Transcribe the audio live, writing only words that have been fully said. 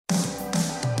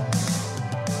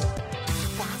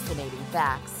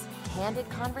facts, candid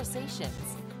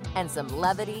conversations, and some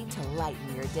levity to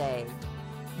lighten your day.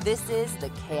 This is The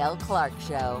Cale Clark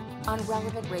Show on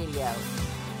Relevant Radio.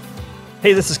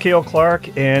 Hey, this is Cale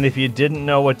Clark, and if you didn't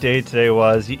know what day today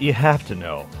was, you have to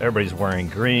know. Everybody's wearing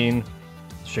green.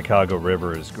 Chicago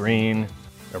River is green.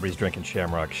 Everybody's drinking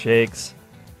Shamrock Shakes.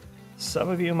 Some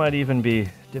of you might even be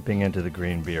dipping into the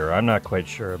green beer. I'm not quite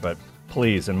sure, but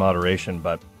please, in moderation.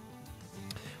 But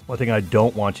one thing I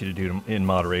don't want you to do in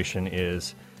moderation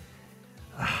is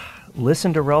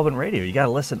listen to Relevant Radio. You got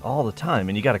to listen all the time,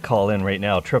 and you got to call in right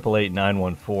now,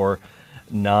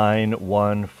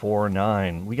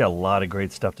 888-914-9149. We got a lot of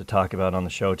great stuff to talk about on the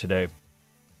show today.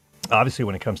 Obviously,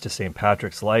 when it comes to St.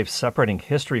 Patrick's life, separating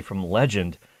history from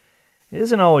legend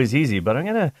isn't always easy, but I'm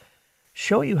going to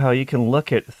show you how you can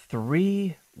look at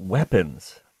three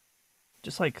weapons,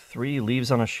 just like three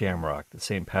leaves on a shamrock that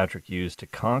St. Patrick used to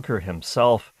conquer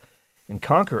himself and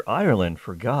conquer Ireland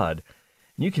for God.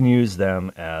 And you can use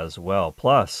them as well.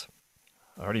 Plus,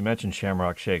 I already mentioned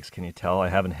Shamrock Shakes. Can you tell I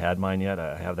haven't had mine yet?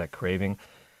 I have that craving.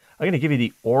 I'm going to give you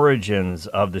the origins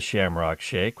of the Shamrock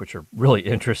Shake, which are really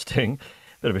interesting.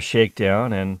 Bit of a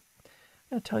shakedown, and I'm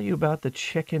going to tell you about the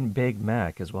chicken Big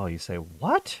Mac as well. You say,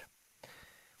 what?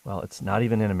 Well, it's not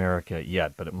even in America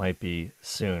yet, but it might be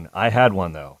soon. I had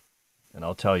one, though, and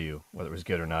I'll tell you whether it was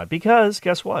good or not, because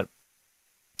guess what?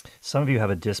 Some of you have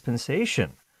a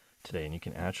dispensation today, and you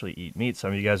can actually eat meat.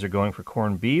 Some of you guys are going for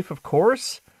corned beef, of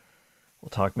course. We'll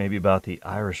talk maybe about the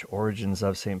Irish origins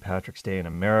of St. Patrick's Day in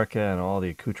America and all the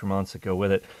accoutrements that go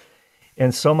with it,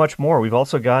 and so much more. We've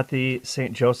also got the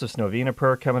St. Joseph's Novena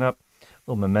prayer coming up, a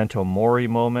little memento mori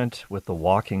moment with the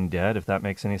Walking Dead, if that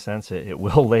makes any sense. It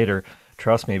will later.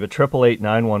 Trust me, but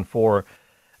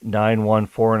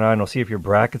 888-914-9149. We'll see if your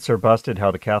brackets are busted,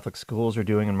 how the Catholic schools are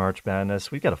doing in March Madness.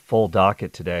 We've got a full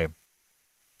docket today,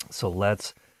 so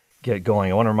let's get going.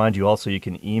 I want to remind you also you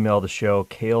can email the show,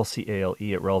 Cale,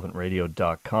 C-A-L-E, at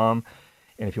relevantradio.com.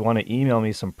 And if you want to email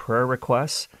me some prayer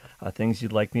requests, things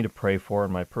you'd like me to pray for,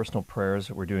 and my personal prayers,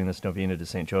 we're doing this novena to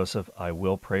St. Joseph, I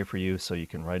will pray for you, so you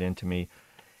can write into me,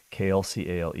 Cale,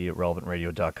 C-A-L-E, at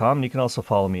relevantradio.com. And you can also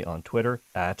follow me on Twitter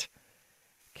at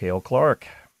Cale Clark,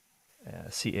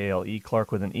 C-A-L-E,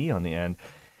 Clark with an E on the end.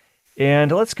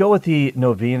 And let's go with the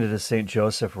novena to St.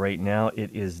 Joseph right now.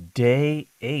 It is day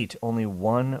 8, only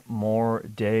one more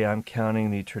day. I'm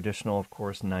counting the traditional, of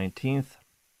course, 19th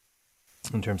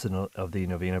in terms of the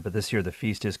novena, but this year the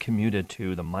feast is commuted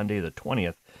to the Monday, the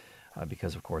 20th,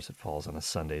 because, of course, it falls on a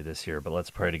Sunday this year. But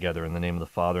let's pray together in the name of the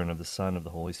Father, and of the Son, and of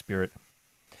the Holy Spirit.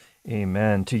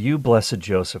 Amen. To you, blessed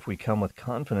Joseph, we come with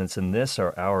confidence in this,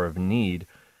 our hour of need,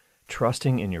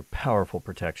 trusting in your powerful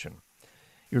protection.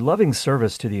 Your loving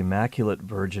service to the Immaculate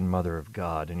Virgin Mother of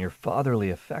God and your fatherly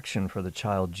affection for the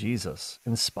child Jesus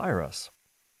inspire us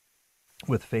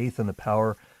with faith in the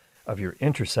power of your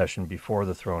intercession before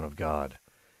the throne of God.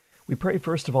 We pray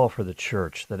first of all for the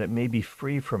Church, that it may be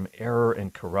free from error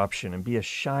and corruption and be a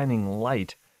shining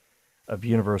light of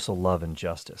universal love and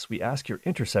justice. We ask your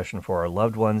intercession for our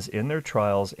loved ones in their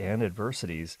trials and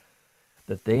adversities,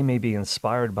 that they may be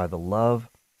inspired by the love,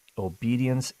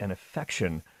 obedience, and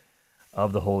affection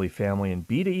of the Holy Family and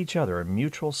be to each other a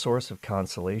mutual source of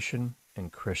consolation and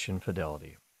Christian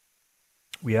fidelity.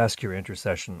 We ask your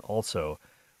intercession also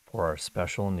for our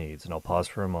special needs, and I'll pause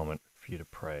for a moment for you to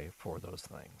pray for those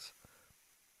things.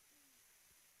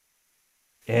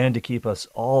 And to keep us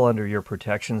all under your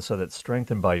protection, so that,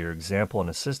 strengthened by your example and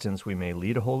assistance, we may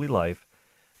lead a holy life,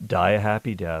 die a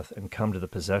happy death, and come to the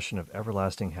possession of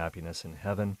everlasting happiness in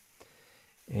heaven.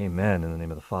 Amen. In the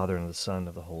name of the Father, and of the Son, and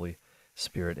of the Holy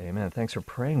Spirit. Amen. Thanks for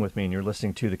praying with me, and you're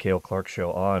listening to The Cale Clark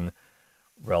Show on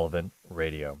Relevant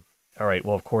Radio. All right,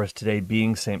 well, of course, today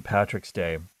being St. Patrick's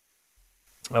Day,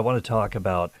 I want to talk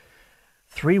about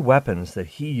three weapons that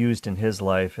he used in his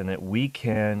life and that we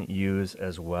can use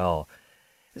as well.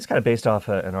 This is kind of based off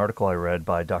an article I read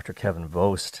by Dr. Kevin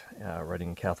Vost,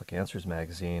 writing Catholic Answers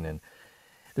magazine, and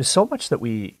there's so much that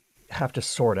we have to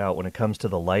sort out when it comes to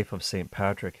the life of St.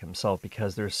 Patrick himself,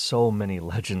 because there's so many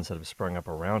legends that have sprung up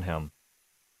around him.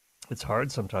 It's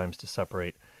hard sometimes to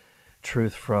separate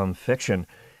truth from fiction.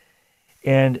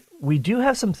 And we do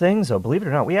have some things, though, believe it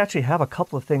or not. We actually have a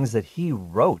couple of things that he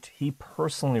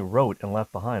personally wrote and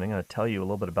left behind. I'm going to tell you a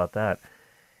little bit about that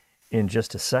in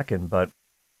just a second. But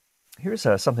here's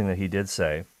something that he did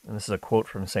say, and this is a quote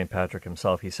from St. Patrick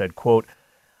himself. He said, quote,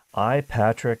 "I,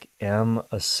 Patrick, am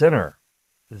a sinner,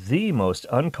 the most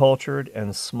uncultured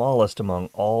and smallest among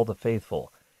all the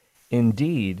faithful.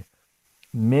 Indeed,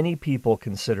 many people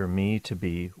consider me to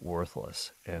be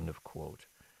worthless." End of quote.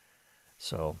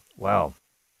 So, wow,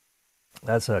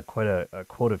 that's quite a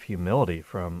quote of humility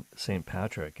from St.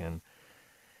 Patrick. And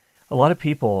a lot of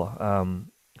people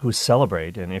who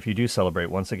celebrate, and if you do celebrate,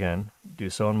 once again, do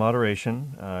so in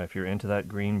moderation. If you're into that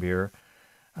green beer,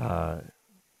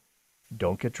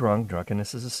 don't get drunk.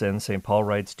 Drunkenness is a sin. St. Paul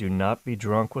writes, "Do not be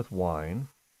drunk with wine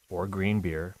or green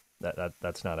beer."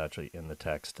 That's not actually in the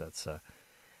text.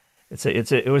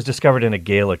 It was discovered in a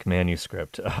Gaelic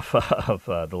manuscript of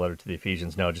the letter to the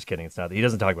Ephesians. No, just kidding. It's not. He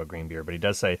doesn't talk about green beer, but he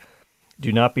does say,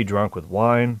 "Do not be drunk with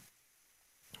wine,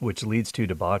 which leads to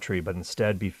debauchery, but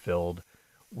instead be filled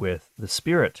with the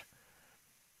Spirit."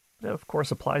 That, of course,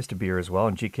 applies to beer as well.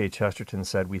 And G.K. Chesterton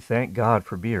said, "We thank God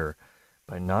for beer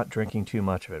by not drinking too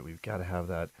much of it." We've got to have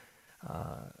that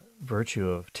virtue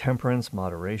of temperance,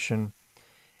 moderation.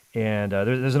 And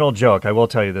there's an old joke. I will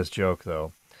tell you this joke,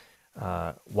 though.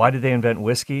 Why did they invent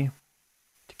whiskey?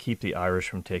 To keep the Irish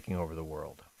from taking over the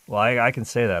world. Well, I can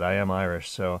say that. I am Irish,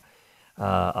 so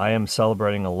I am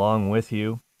celebrating along with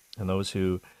you and those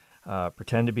who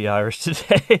pretend to be Irish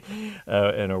today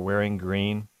and are wearing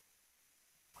green.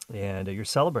 And you're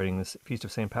celebrating this Feast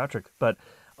of St. Patrick. But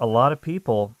a lot of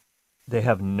people, they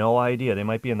have no idea. They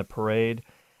might be in the parade,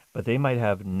 but they might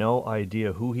have no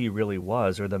idea who he really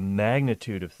was or the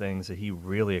magnitude of things that he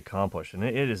really accomplished. And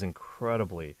it is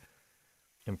incredibly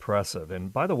impressive.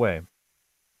 And by the way,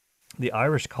 the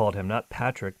Irish called him not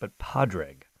Patrick, but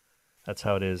Padraig. That's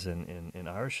how it is in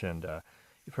Irish. And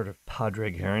you've heard of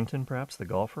Padraig Harrington, perhaps, the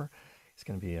golfer. He's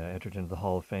going to be entered into the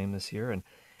Hall of Fame this year. And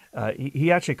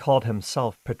he actually called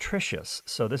himself Patricius.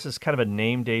 So this is kind of a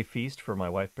name day feast for my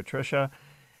wife, Patricia.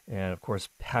 And, of course,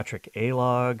 Patrick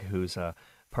Alog, who's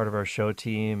part of our show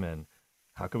team. And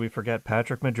how could we forget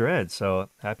Patrick Madrid? So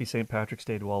happy St. Patrick's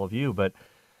Day to all of you. But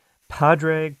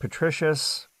Padraig,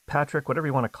 Patricius, Patrick, whatever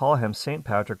you want to call him, St.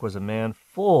 Patrick was a man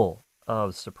full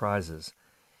of surprises.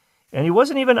 And he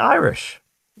wasn't even Irish.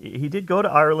 He did go to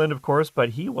Ireland, of course, but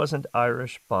he wasn't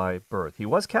Irish by birth. He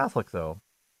was Catholic, though.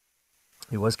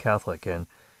 He was Catholic, and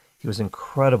he was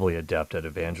incredibly adept at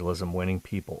evangelism, winning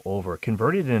people over,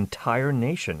 converted an entire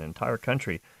nation, an entire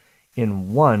country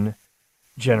in one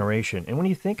generation. And when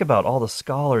you think about all the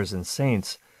scholars and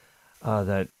saints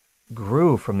that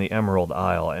grew from the Emerald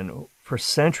Isle, and for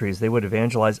centuries they would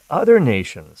evangelize other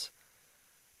nations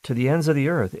to the ends of the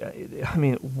earth. I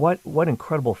mean, what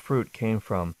incredible fruit came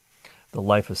from the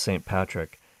life of St.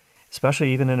 Patrick,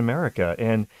 especially even in America.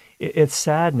 And it's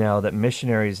sad now that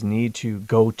missionaries need to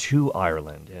go to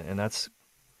Ireland, and that's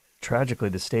tragically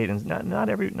the state, and not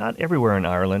everywhere in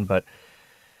Ireland, but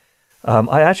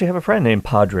I actually have a friend named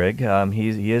Padraig.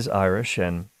 He is Irish,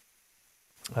 and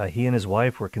he and his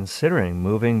wife were considering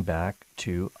moving back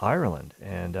to Ireland.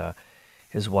 And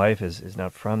his wife is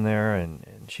not from there,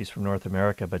 and she's from North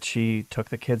America, but she took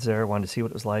the kids there, wanted to see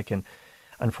what it was like, and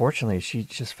unfortunately, she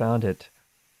just found it,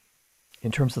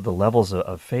 in terms of the levels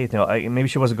of faith, maybe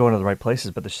she wasn't going to the right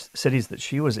places, but the cities that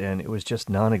she was in, it was just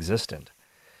non-existent.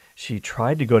 She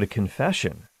tried to go to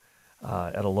confession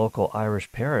at a local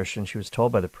Irish parish, and she was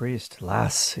told by the priest,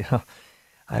 "Lass, I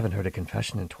haven't heard a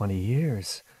confession in 20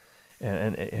 years.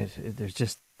 And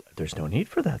there's no need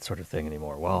for that sort of thing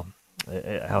anymore." Well,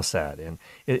 how sad. And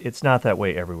it's not that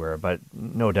way everywhere, but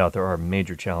no doubt there are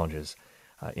major challenges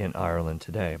in Ireland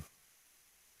today.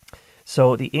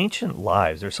 So the ancient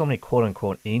lives, there's so many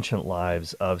quote-unquote ancient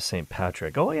lives of St.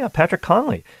 Patrick. Oh yeah, Patrick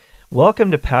Conley.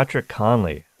 Welcome to Patrick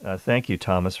Conley. Thank you,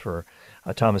 Thomas, for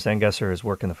Thomas Engesser is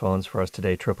working the phones for us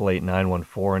today,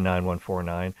 888-914-9149.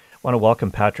 I want to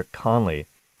welcome Patrick Conley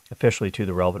officially to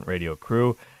the Relevant Radio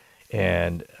crew.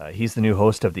 And he's the new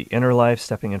host of The Inner Life,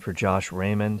 stepping in for Josh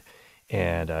Raymond.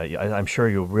 And I'm sure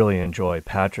you'll really enjoy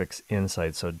Patrick's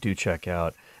insights, so do check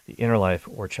out The Inner Life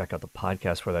or check out the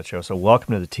podcast for that show. So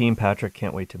welcome to the team, Patrick.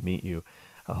 Can't wait to meet you,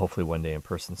 hopefully one day in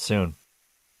person soon.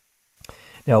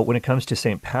 Now, when it comes to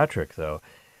St. Patrick, though,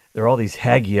 there are all these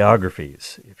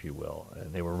hagiographies, if you will.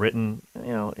 And they were written,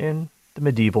 in the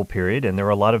medieval period, and there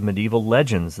were a lot of medieval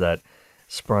legends that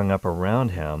sprung up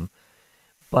around him.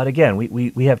 But again,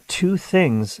 we have two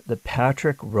things that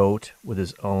Patrick wrote with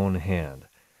his own hand.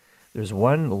 There's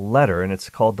one letter, and it's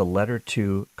called the letter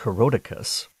to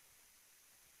Coroticus.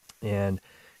 And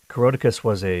Coroticus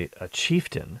was a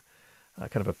chieftain,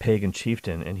 kind of a pagan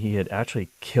chieftain, and he had actually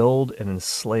killed and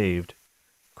enslaved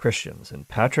Christians. And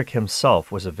Patrick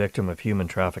himself was a victim of human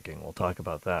trafficking. We'll talk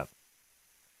about that.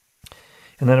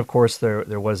 And then, of course,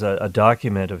 there was a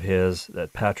document of his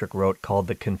that Patrick wrote called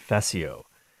the Confessio.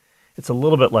 It's a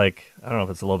little bit like, I don't know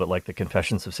if it's a little bit like the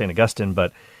Confessions of St. Augustine,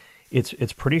 but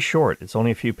it's pretty short. It's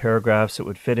only a few paragraphs. It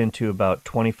would fit into about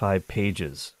 25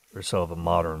 pages or so of a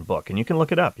modern book. And you can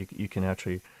look it up. You can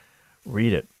actually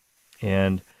read it.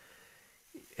 And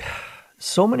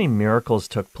so many miracles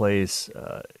took place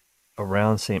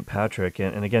around St. Patrick,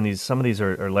 and again, some of these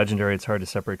are legendary. It's hard to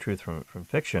separate truth from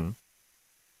fiction.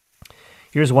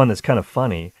 Here's one that's kind of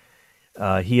funny.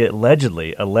 He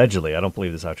allegedly, I don't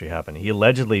believe this actually happened, he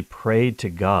allegedly prayed to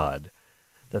God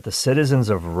that the citizens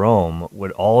of Rome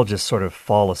would all just sort of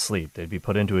fall asleep. They'd be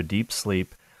put into a deep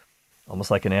sleep, almost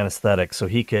like an anesthetic, so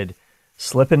he could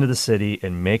slip into the city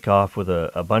and make off with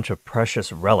a bunch of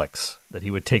precious relics that he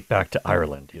would take back to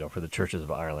Ireland, for the churches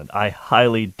of Ireland. I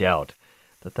highly doubt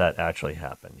that actually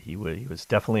happened. He was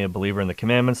definitely a believer in the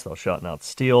commandments, thou shalt not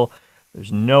steal.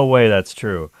 There's no way that's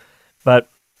true. But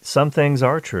some things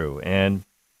are true, and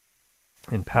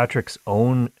in Patrick's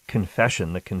own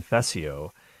confession, the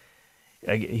Confessio,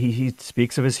 he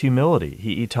speaks of his humility.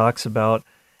 He talks about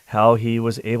how he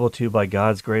was able to, by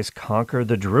God's grace, conquer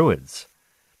the Druids,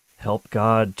 help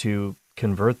God to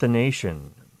convert the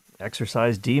nation,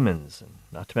 exorcise demons, and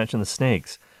not to mention the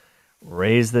snakes,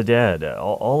 raise the dead,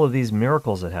 all of these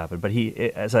miracles that happened. But he,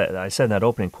 as I said in that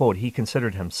opening quote, he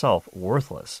considered himself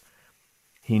worthless.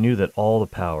 He knew that all the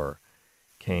power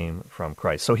came from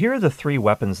Christ. So here are the three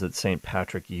weapons that St.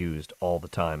 Patrick used all the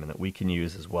time and that we can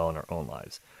use as well in our own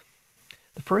lives.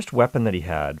 The first weapon that he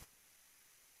had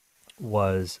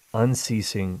was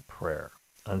unceasing prayer,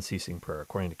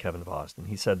 according to Kevin Boston.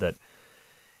 He said that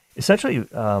essentially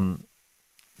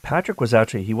Patrick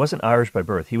he wasn't Irish by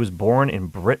birth. He was born in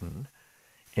Britain,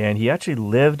 and he actually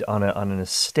lived on an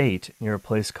estate near a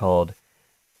place called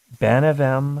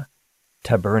Banavem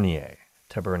Tabernier.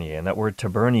 And that word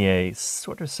tabernier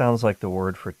sort of sounds like the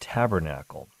word for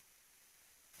tabernacle.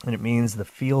 And it means the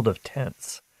field of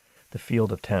tents.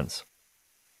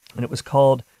 And it was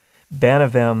called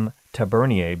Banavem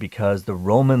Tabernier because the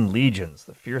Roman legions,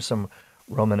 the fearsome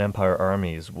Roman Empire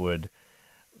armies, would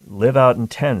live out in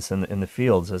tents in the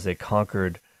fields as they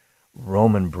conquered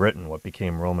Roman Britain, what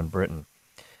became Roman Britain.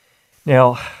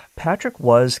 Now,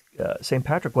 St.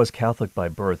 Patrick was Catholic by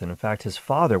birth, and in fact his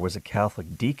father was a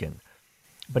Catholic deacon.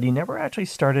 But he never actually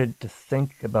started to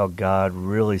think about God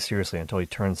really seriously until he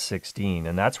turned 16,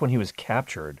 and that's when he was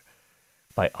captured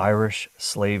by Irish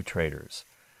slave traders.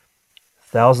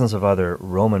 Thousands of other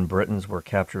Roman Britons were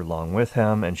captured along with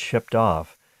him and shipped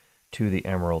off to the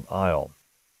Emerald Isle.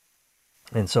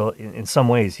 And so in some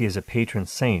ways he is a patron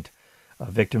saint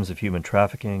of victims of human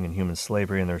trafficking and human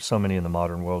slavery, and there are so many in the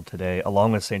modern world today,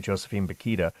 along with St. Josephine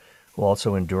Bakhita, who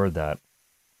also endured that,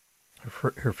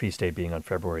 her feast day being on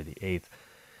February the 8th.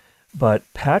 But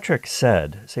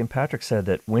St. Patrick said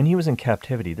that when he was in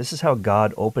captivity, this is how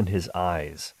God opened his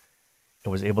eyes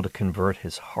and was able to convert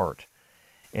his heart.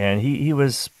 And he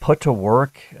was put to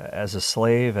work as a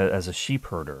slave, as a sheep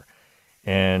herder.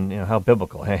 And how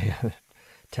biblical, hey?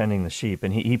 Tending the sheep.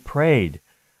 And he prayed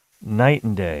night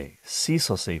and day,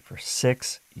 ceaselessly for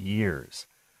 6 years.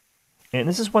 And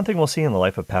this is one thing we'll see in the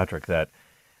life of Patrick, that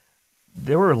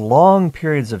there were long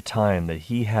periods of time that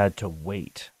he had to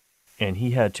wait. And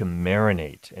he had to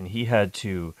marinate, and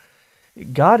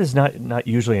God is not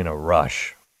usually in a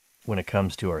rush when it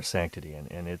comes to our sanctity,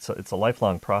 and it's a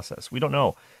lifelong process. We don't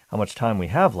know how much time we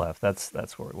have left.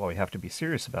 That's why we have to be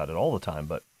serious about it all the time.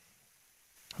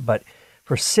 But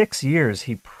for 6 years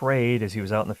he prayed as he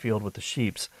was out in the field with the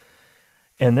sheep,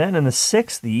 and then in the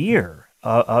 6th year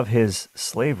of his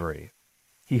slavery,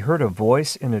 he heard a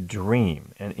voice in a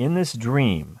dream, and in this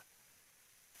dream,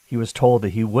 he was told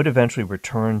that he would eventually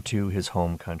return to his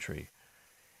home country.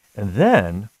 And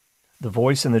then the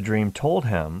voice in the dream told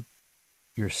him,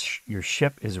 your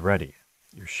ship is ready.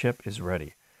 Your ship is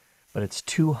ready. But it's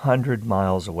 200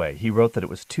 miles away. He wrote that it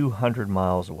was 200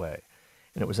 miles away.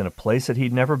 And it was in a place that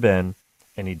he'd never been,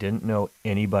 and he didn't know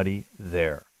anybody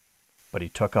there. But he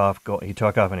took off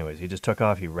anyways. He just took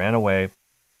off. He ran away.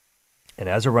 And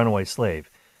as a runaway slave,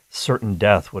 certain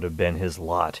death would have been his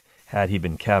lot had he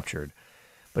been captured.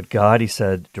 But God, he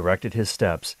said, directed his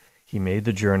steps. He made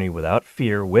the journey without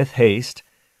fear, with haste,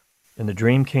 and the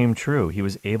dream came true. He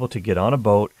was able to get on a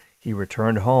boat. He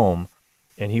returned home,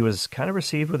 and he was kind of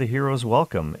received with a hero's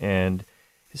welcome. And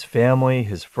his family,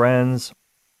 his friends,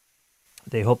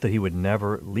 they hoped that he would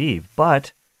never leave.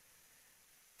 But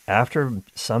after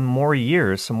some more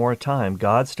years, some more time,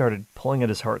 God started pulling at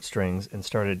his heartstrings and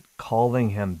started calling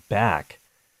him back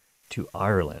to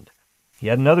Ireland. He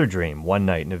had another dream one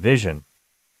night in a vision.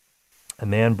 A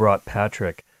man brought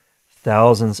Patrick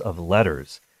thousands of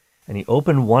letters, and he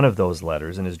opened one of those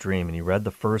letters in his dream, and he read the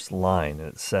first line, and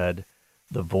it said,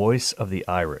 "The voice of the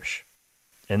Irish."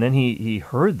 And then he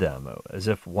heard them as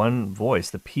if one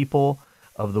voice, the people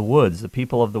of the woods, the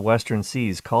people of the western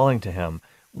seas, calling to him,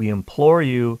 "We implore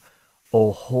you,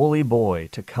 O holy boy,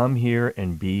 to come here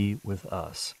and be with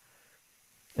us."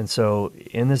 And so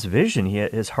in this vision,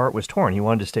 his heart was torn. He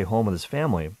wanted to stay home with his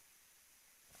family.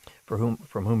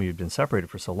 from whom he had been separated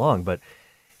for so long, but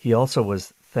he also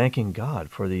was thanking God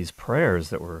for these prayers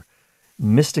that were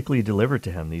mystically delivered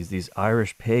to him, these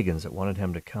Irish pagans that wanted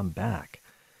him to come back.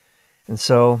 And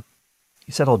so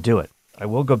he said, I'll do it. I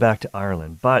will go back to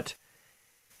Ireland. But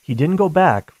he didn't go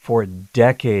back for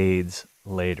decades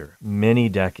later, many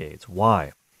decades.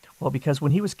 Why? Well, because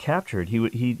when he was captured,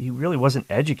 he really wasn't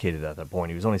educated at that point.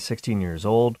 He was only 16 years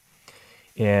old,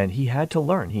 and he had to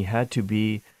learn. He had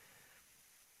to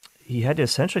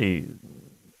essentially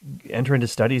enter into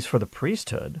studies for the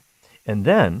priesthood. And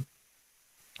then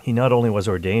he not only was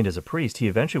ordained as a priest, he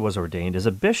eventually was ordained as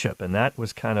a bishop. And that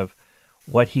was kind of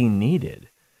what he needed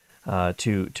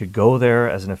to go there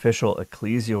as an official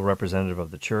ecclesial representative of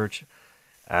the church,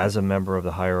 as a member of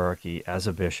the hierarchy, as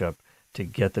a bishop, to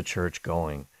get the church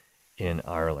going in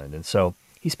Ireland. And so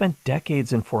he spent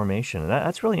decades in formation. And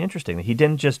that's really interesting. He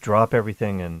didn't just drop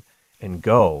everything and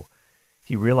go.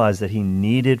 He realized that he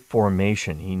needed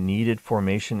formation. He needed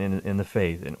formation in the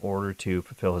faith in order to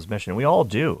fulfill his mission. And we all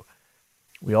do.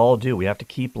 We all do. We have to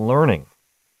keep learning.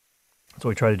 That's what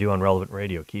we try to do on Relevant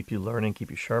Radio. Keep you learning, keep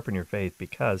you sharp in your faith,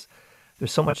 because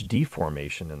there's so much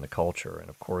deformation in the culture. And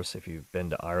of course, if you've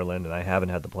been to Ireland, and I haven't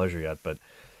had the pleasure yet, but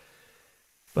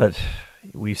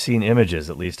we've seen images,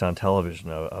 at least on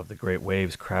television, of the great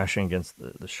waves crashing against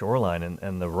the shoreline.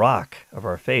 And the rock of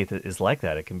our faith is like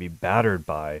that. It can be battered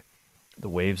by the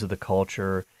waves of the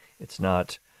culture. It's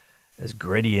not as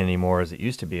gritty anymore as it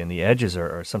used to be, and the edges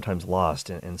are sometimes lost.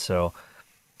 And so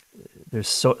there's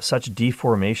such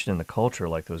deformation in the culture,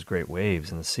 like those great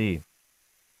waves in the sea,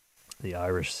 the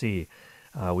Irish Sea.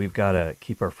 We've got to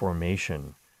keep our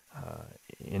formation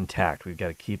intact. We've got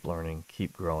to keep learning,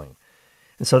 keep growing.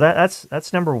 And so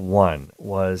that's number one,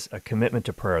 was a commitment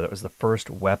to prayer. That was the first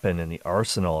weapon in the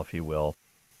arsenal, if you will,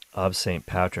 of St.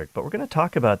 Patrick. But we're going to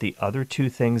talk about the other two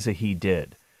things that he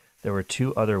did. There were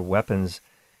two other weapons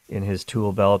in his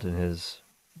tool belt, in his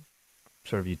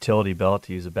sort of utility belt,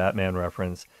 to use a Batman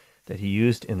reference, that he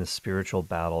used in the spiritual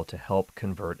battle to help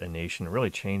convert a nation and really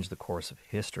change the course of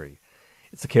history.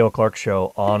 It's the Cale Clark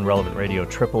Show on Relevant Radio,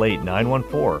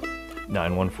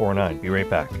 888-914-9149. Be right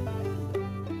back.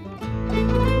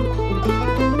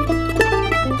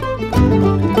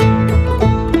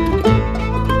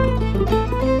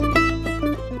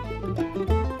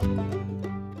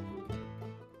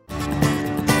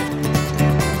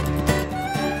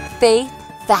 Faith,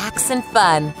 facts, and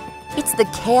fun. It's the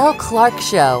Cale Clark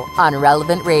Show on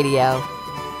Relevant Radio.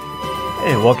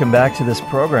 Hey, welcome back to this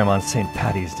program on St.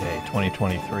 Paddy's Day,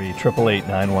 2023,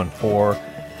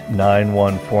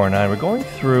 888-914-9149. We're going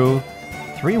through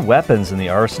three weapons in the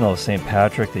arsenal of St.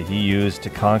 Patrick that he used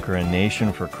to conquer a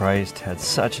nation for Christ. Had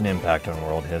such an impact on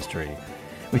world history.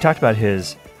 We talked about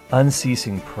his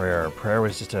unceasing prayer. Prayer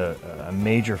was just a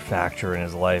major factor in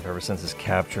his life ever since his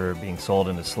capture, being sold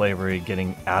into slavery,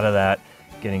 getting out of that,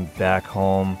 getting back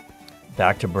home,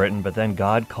 back to Britain. But then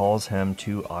God calls him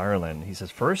to Ireland. He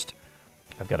says, first,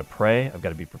 I've got to pray. I've got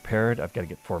to be prepared. I've got to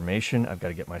get formation. I've got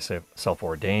to get myself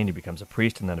ordained. He becomes a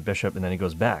priest and then a bishop, and then he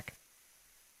goes back.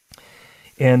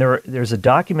 And there's a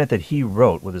document that he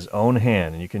wrote with his own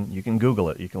hand, and you can Google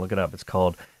it. You can look it up. It's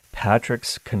called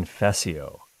Patrick's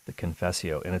Confessio, the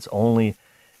Confessio, and it's only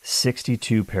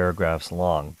 62 paragraphs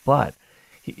long. But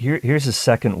here's his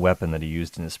second weapon that he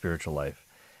used in his spiritual life,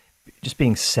 just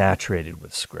being saturated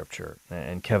with Scripture.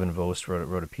 And Kevin Vost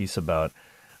wrote a piece about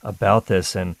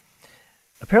this, and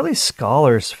apparently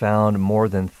scholars found more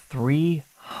than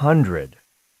 300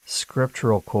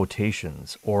 scriptural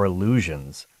quotations or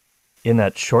allusions in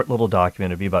that short little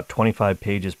document. It'd be about 25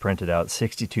 pages printed out,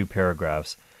 62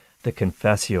 paragraphs, the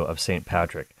Confessio of St.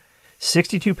 Patrick.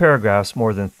 62 paragraphs,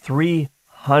 more than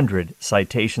 300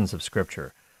 citations of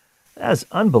Scripture. That's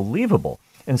unbelievable.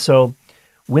 And so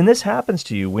when this happens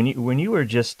to you, when you are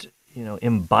just,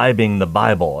 imbibing the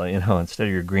Bible, instead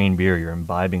of your green beer, you're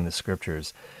imbibing the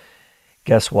Scriptures,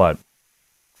 guess what?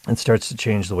 It starts to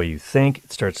change the way you think.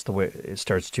 It starts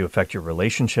to affect your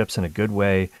relationships in a good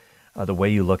way, the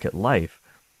way you look at life.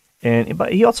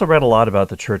 But he also read a lot about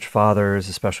the church fathers,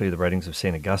 especially the writings of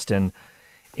St. Augustine.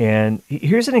 And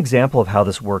here's an example of how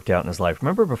this worked out in his life.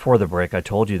 Remember before the break, I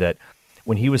told you that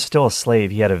when he was still a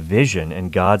slave, he had a vision,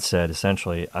 and God said,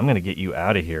 essentially, I'm going to get you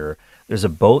out of here. There's a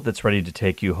boat that's ready to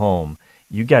take you home.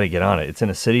 You got to get on it. It's in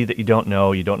a city that you don't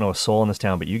know a soul in this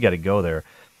town, but you got to go there.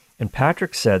 And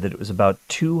Patrick said that it was about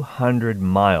 200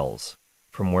 miles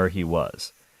from where he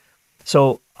was.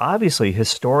 So obviously,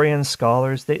 historians,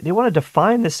 scholars, they wanted to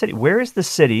find the city. Where is the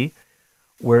city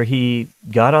where he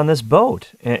got on this boat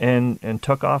and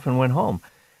took off and went home?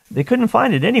 They couldn't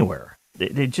find it anywhere.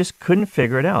 They just couldn't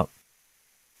figure it out.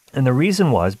 And the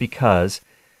reason was because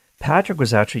Patrick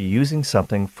was actually using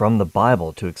something from the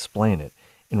Bible to explain it.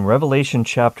 In Revelation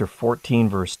chapter 14,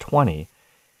 verse 20,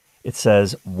 it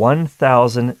says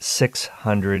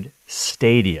 1,600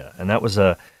 stadia. And that was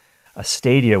a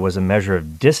stadia was a measure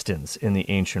of distance in the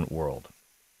ancient world.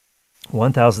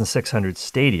 1,600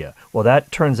 stadia. Well,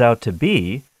 that turns out to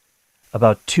be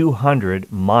about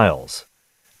 200 miles,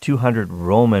 200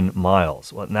 Roman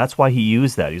miles. Well, and that's why he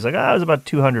used that. He's like, it was about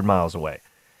 200 miles away.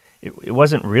 It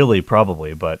wasn't really,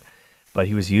 probably, but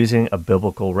he was using a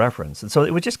biblical reference. And so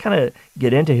it would just kind of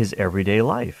get into his everyday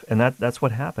life. And that's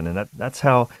what happened. And that's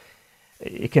how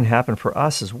it can happen for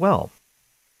us as well.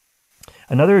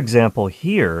 Another example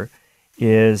here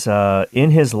is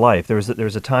in his life, there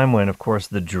was a time when, of course,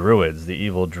 the Druids, the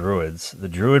evil Druids, the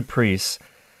Druid priests,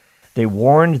 they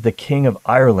warned the King of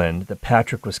Ireland that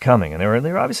Patrick was coming. And they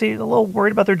were obviously a little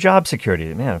worried about their job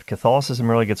security. Man, if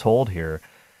Catholicism really gets hold here,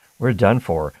 we're done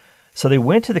for. So they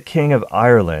went to the King of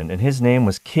Ireland, and his name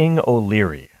was King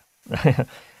O'Leary.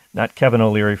 Not Kevin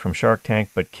O'Leary from Shark Tank,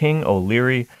 but King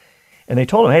O'Leary. And they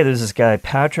told him, hey, there's this guy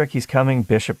Patrick, he's coming,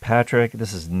 Bishop Patrick.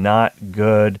 This is not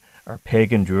good. Our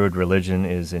pagan Druid religion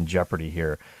is in jeopardy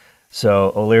here.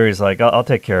 So O'Leary's like, I'll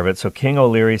take care of it. So King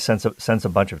O'Leary sends a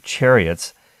bunch of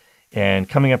chariots, and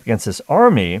coming up against this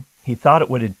army, he thought it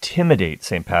would intimidate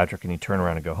St. Patrick, and he'd turn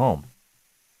around and go home.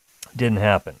 Didn't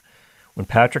happen. When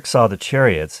Patrick saw the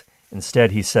chariots,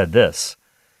 instead, he said this,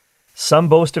 some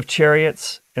boast of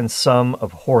chariots and some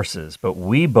of horses, but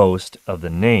we boast of the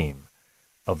name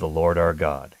of the Lord our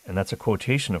God. And that's a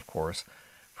quotation, of course,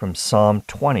 from Psalm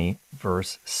 20,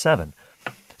 verse 7.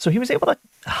 So he was able to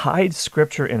hide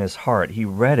Scripture in his heart. He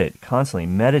read it constantly,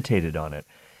 meditated on it.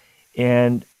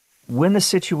 And when the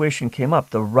situation came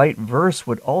up, the right verse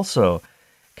would also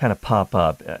kind of pop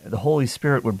up. The Holy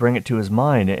Spirit would bring it to his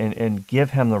mind and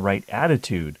give him the right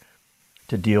attitude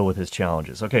to deal with his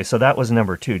challenges. Okay, so that was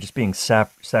number 2, just being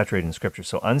saturated in Scripture.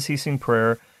 So unceasing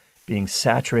prayer, being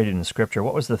saturated in Scripture.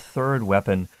 What was the third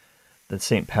weapon that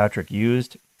St. Patrick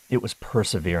used? It was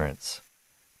perseverance.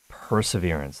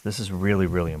 Perseverance. This is really,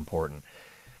 really important.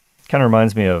 Kind of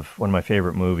reminds me of one of my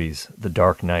favorite movies, The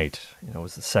Dark Knight. It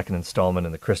was the second installment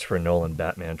in the Christopher Nolan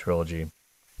Batman trilogy.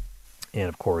 And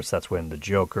of course, that's when the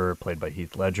Joker, played by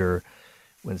Heath Ledger,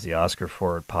 wins the Oscar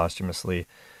for it posthumously.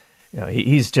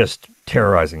 He's just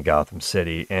terrorizing Gotham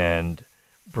City, and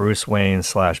Bruce Wayne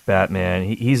 / Batman,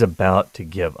 he's about to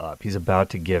give up. He's about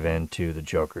to give in to the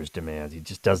Joker's demands. He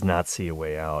just does not see a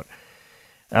way out.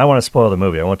 I don't want to spoil the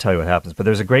movie. I won't tell you what happens, but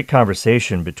there's a great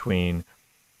conversation between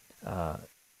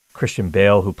Christian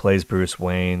Bale, who plays Bruce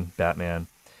Wayne, Batman,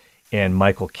 and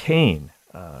Michael Caine,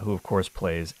 who of course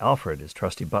plays Alfred, his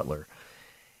trusty butler.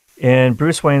 And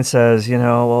Bruce Wayne says,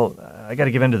 I got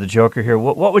to give in to the Joker here.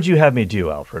 What would you have me do,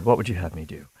 Alfred? What would you have me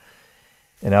do?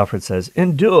 And Alfred says,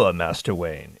 endure, Master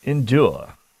Wayne,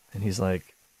 endure. And he's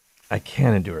like, I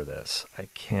can't endure this. I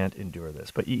can't endure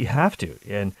this. But you have to.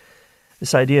 And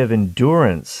this idea of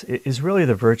endurance is really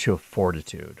the virtue of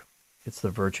fortitude. It's the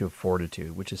virtue of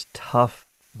fortitude, which is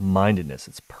tough-mindedness.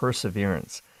 It's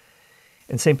perseverance.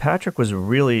 And St. Patrick was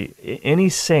really, any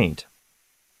saint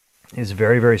is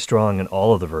very, very strong in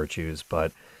all of the virtues,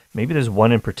 but maybe there's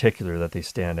one in particular that they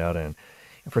stand out in.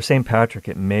 And for St. Patrick,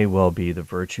 it may well be the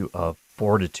virtue of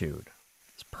fortitude,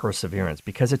 it's perseverance,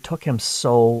 because it took him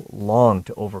so long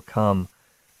to overcome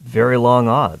very long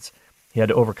odds. He had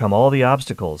to overcome all the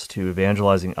obstacles to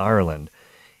evangelizing Ireland.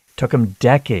 It took him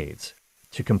decades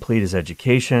to complete his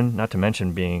education, not to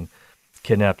mention being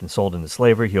kidnapped and sold into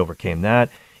slavery. He overcame that.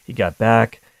 He got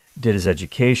back, did his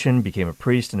education, became a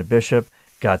priest and a bishop,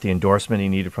 got the endorsement he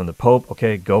needed from the Pope.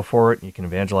 Okay, go for it. You can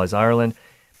evangelize Ireland.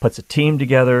 Puts a team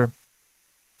together.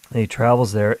 And he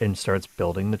travels there and starts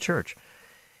building the church.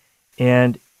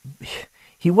 And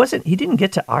he didn't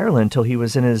get to Ireland until he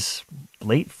was in his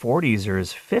late 40s or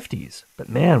his 50s. But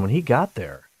man, when he got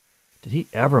there, did he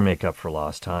ever make up for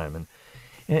lost time?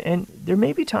 And there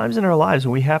may be times in our lives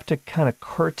when we have to kind of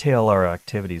curtail our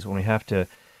activities, when we have to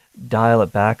dial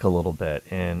it back a little bit.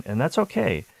 And that's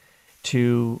okay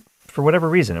for whatever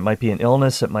reason. It might be an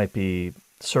illness, it might be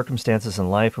circumstances in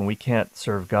life, and we can't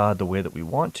serve God the way that we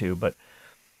want to, but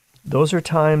those are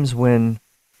times when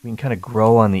we can kind of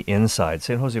grow on the inside.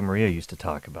 St. Josemaria used to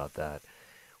talk about that.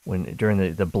 When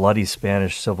during the bloody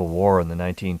Spanish Civil War in the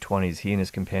 1920s, he and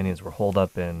his companions were holed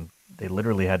up and they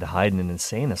literally had to hide in an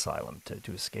insane asylum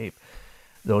to escape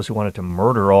those who wanted to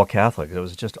murder all Catholics. It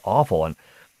was just awful, and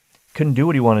couldn't do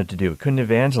what he wanted to do. Couldn't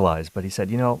evangelize, but he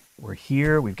said, we're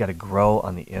here. We've got to grow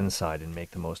on the inside and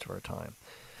make the most of our time.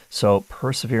 So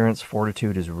perseverance,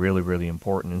 fortitude is really, really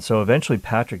important. And so eventually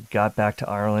Patrick got back to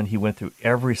Ireland. He went through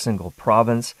every single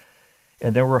province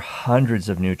And there were hundreds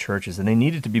of new churches, and they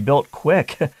needed to be built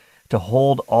quick to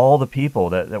hold all the people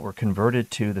that were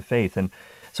converted to the faith. And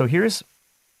so here's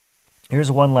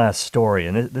one last story,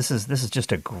 and this is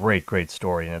just a great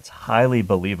story, and it's highly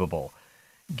believable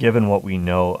given what we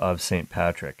know of St.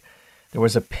 Patrick. There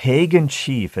was a pagan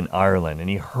chief in Ireland, and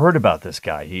he heard about this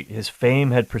guy. His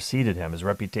fame had preceded him, his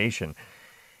reputation.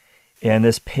 And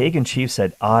this pagan chief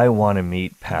said, I want to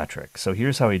meet Patrick. So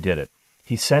here's how he did it.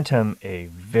 He sent him a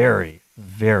very,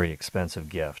 very expensive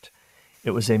gift.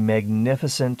 It was a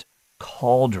magnificent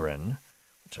cauldron,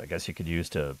 which I guess you could use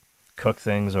to cook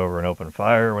things over an open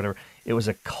fire or whatever. It was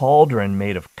a cauldron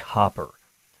made of copper,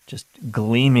 just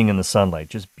gleaming in the sunlight,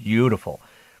 just beautiful.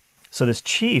 So this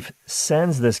chief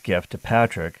sends this gift to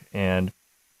Patrick, and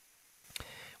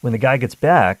when the guy gets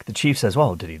back, the chief says,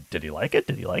 well, did he like it?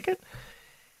 Did he like it?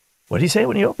 What did he say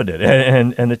when he opened it?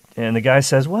 And the guy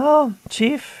says, well,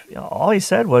 chief, all he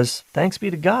said was, thanks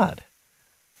be to God.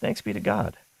 Thanks be to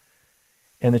God.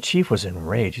 And the chief was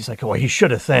enraged. He's like, oh, he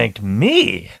should have thanked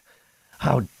me.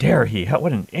 How dare he?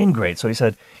 What an ingrate. So he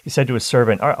said to his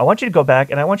servant, all right, I want you to go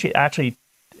back, and I want you to actually,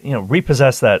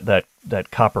 repossess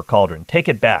that copper cauldron. Take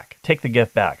it back. Take the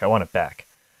gift back. I want it back.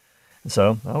 And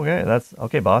so, okay, that's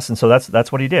okay, boss. And so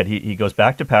that's what he did. He goes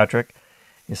back to Patrick.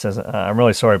 He says, I'm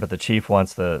really sorry, but the chief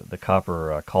wants the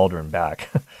copper cauldron back.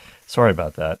 Sorry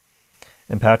about that.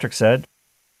 And Patrick said,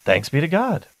 thanks be to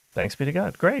God. Thanks be to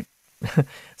God. Great.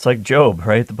 It's like Job,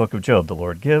 right? The book of Job. The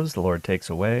Lord gives, the Lord takes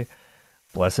away.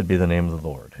 Blessed be the name of the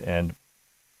Lord. And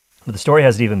the story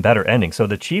has an even better ending. So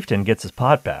the chieftain gets his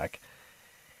pot back.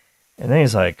 And then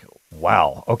he's like,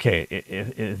 wow, okay,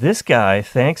 if this guy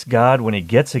thanks God when he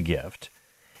gets a gift,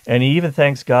 and he even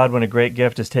thanks God when a great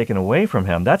gift is taken away from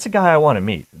him, that's a guy I want to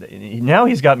meet. Now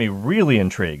he's got me really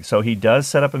intrigued. So he does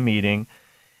set up a meeting,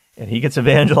 and he gets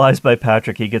evangelized by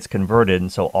Patrick. He gets converted,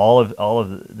 and so all of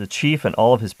the chief and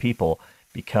all of his people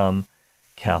become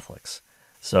Catholics.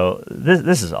 So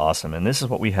this is awesome, and this is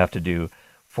what we have to do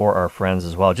for our friends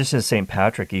as well. Just as St.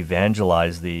 Patrick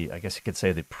evangelized I guess you could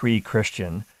say, the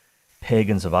pre-Christian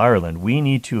pagans of Ireland, we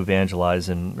need to evangelize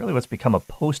in really what's become a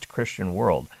post-Christian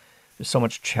world. There's so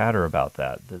much chatter about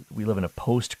that we live in a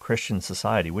post-Christian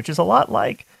society, which is a lot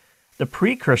like the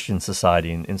pre-Christian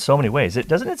society in so many ways.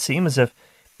 Doesn't it seem as if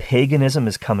paganism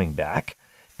is coming back?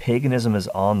 Paganism is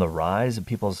on the rise, and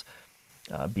people's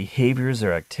behaviors,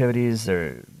 their activities,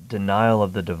 their denial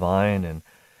of the divine. And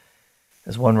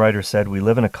as one writer said, we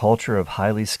live in a culture of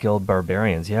highly skilled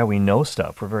barbarians. Yeah, we know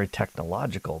stuff. We're very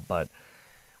technological, but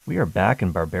we are back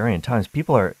in barbarian times.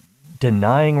 People are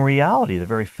denying reality, the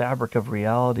very fabric of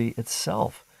reality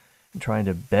itself, and trying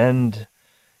to bend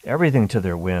everything to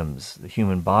their whims, the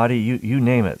human body, you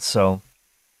name it. So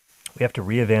we have to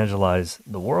re-evangelize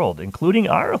the world, including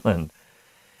Ireland.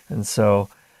 And so,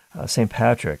 St.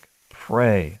 Patrick,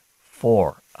 pray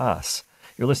for us.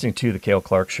 You're listening to The Cale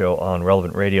Clark Show on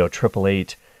Relevant Radio.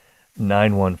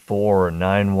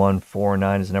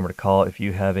 888-914-9149 is the number to call if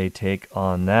you have a take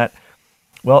on that.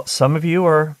 Well, some of you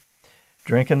are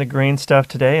drinking the green stuff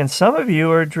today, and some of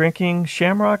you are drinking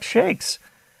Shamrock Shakes.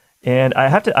 And I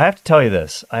have to tell you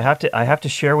this. I have to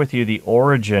share with you the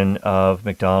origin of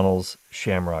McDonald's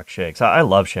Shamrock Shakes. I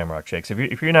love Shamrock Shakes.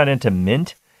 If you're not into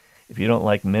mint, if you don't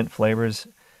like mint flavors,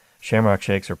 Shamrock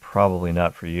Shakes are probably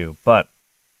not for you. But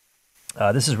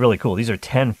this is really cool. These are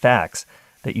 10 facts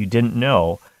that you didn't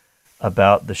know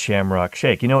about the Shamrock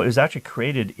Shake. It was actually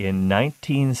created in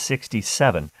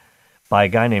 1967 by a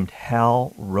guy named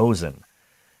Hal Rosen,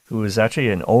 who was actually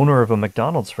an owner of a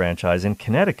McDonald's franchise in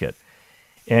Connecticut.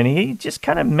 And he just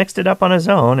kind of mixed it up on his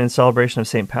own in celebration of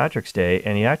St. Patrick's Day,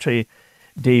 and he actually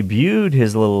debuted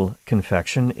his little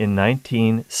confection in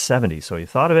 1970. So he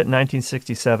thought of it in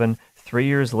 1967. 3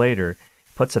 years later,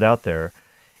 puts it out there,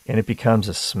 and it becomes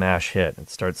a smash hit. It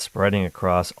starts spreading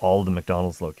across all of the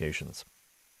McDonald's locations.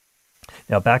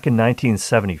 Now, back in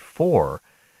 1974,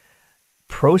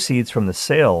 proceeds from the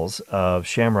sales of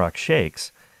Shamrock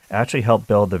Shakes actually helped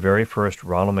build the very first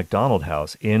Ronald McDonald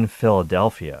House in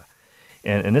Philadelphia.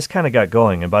 And this kind of got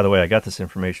going. And by the way, I got this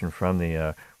information from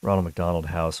the Ronald McDonald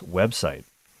House website.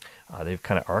 They've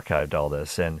kind of archived all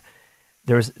this. And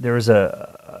there was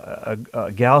a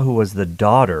gal who was the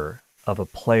daughter of a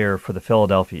player for the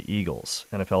Philadelphia Eagles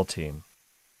NFL team.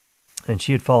 And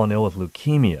she had fallen ill with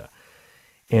leukemia.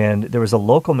 And there was a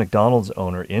local McDonald's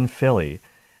owner in Philly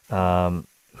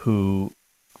who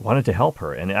wanted to help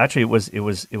her. And actually,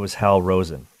 it was Hal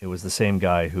Rosen. It was the same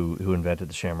guy who invented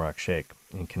the Shamrock Shake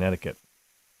in Connecticut.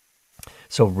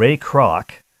 So Ray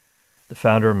Kroc, the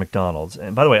founder of McDonald's,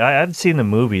 and by the way, I hadn't seen the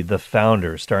movie The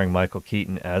Founder, starring Michael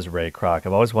Keaton as Ray Kroc.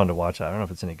 I've always wanted to watch that. I don't know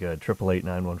if it's any good.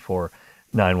 888-914-9149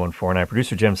 9149.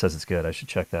 Producer Jim says it's good. I should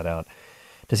check that out.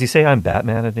 Does he say I'm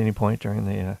Batman at any point during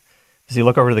the... does he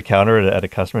look over to the counter at a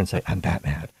customer and say, I'm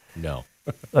Batman? No.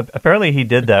 Apparently he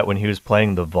did that when he was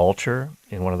playing the Vulture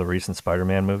in one of the recent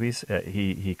Spider-Man movies.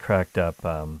 He cracked up...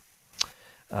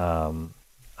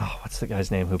 what's the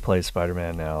guy's name who plays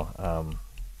Spider-Man now?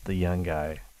 The young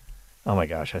guy. Oh my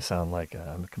gosh, I sound like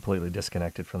I'm completely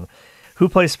disconnected from... Who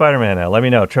plays Spider-Man now? Let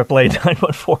me know.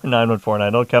 888-914-9149.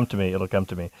 It'll come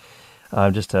to me.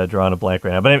 I'm just drawing a blank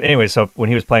right now. But anyway, so when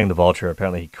he was playing the Vulture,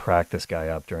 apparently he cracked this guy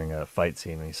up during a fight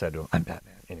scene, and he said to him, I'm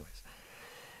Batman. Anyways.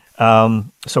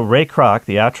 So Ray Kroc,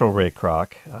 the actual Ray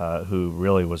Kroc, who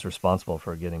really was responsible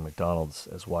for getting McDonald's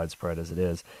as widespread as it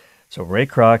is. So Ray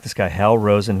Kroc, this guy Hal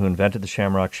Rosen, who invented the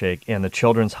Shamrock Shake, and the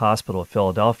Children's Hospital of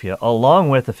Philadelphia, along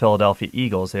with the Philadelphia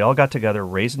Eagles, they all got together,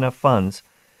 raised enough funds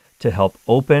to help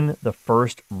open the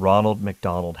first Ronald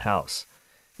McDonald House.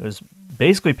 It was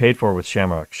basically paid for with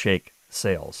Shamrock Shake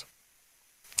sales.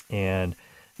 And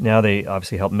now they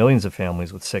obviously help millions of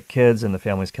families with sick kids, and the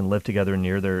families can live together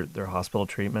near their hospital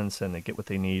treatments, and they get what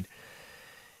they need.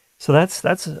 So that's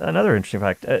another interesting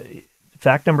fact.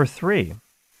 Fact number 3.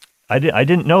 I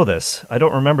didn't know this. I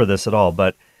don't remember this at all,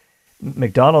 but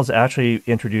McDonald's actually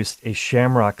introduced a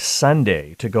Shamrock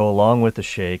Sundae to go along with the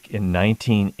shake in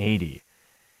 1980.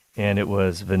 And it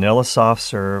was vanilla soft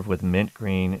serve with mint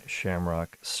green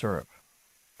shamrock syrup.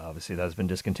 Obviously, that has been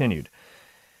discontinued.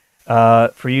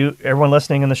 For you, everyone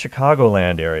listening in the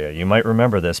Chicagoland area, you might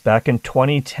remember this. Back in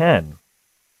 2010,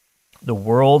 the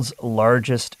world's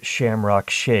largest Shamrock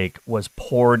Shake was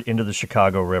poured into the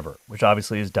Chicago River, which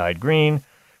obviously is dyed green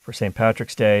for St.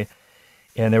 Patrick's Day.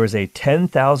 And there was a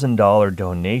 $10,000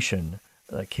 donation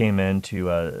that came in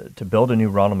to build a new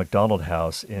Ronald McDonald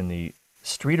House in the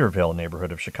Streeterville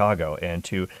neighborhood of Chicago. And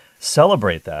to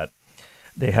celebrate that,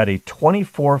 they had a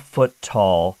 24-foot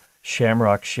tall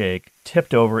Shamrock Shake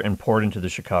tipped over and poured into the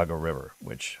Chicago River,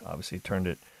 which obviously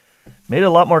made it a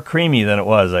lot more creamy than it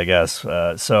was, I guess.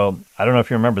 So I don't know if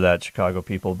you remember that, Chicago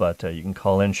people, but you can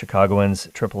call in Chicagoans,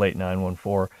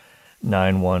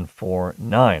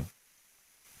 888-914-9149.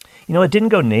 You know, it didn't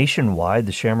go nationwide.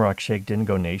 The Shamrock Shake didn't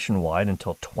go nationwide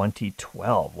until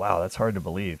 2012. Wow, that's hard to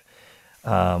believe.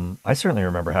 I certainly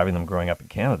remember having them growing up in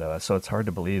Canada, so it's hard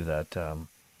to believe that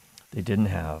they didn't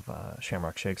have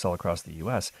Shamrock Shakes all across the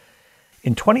U.S.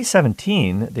 In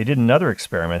 2017, they did another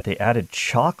experiment. They added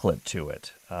chocolate to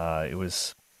it. It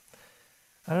was,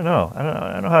 I don't know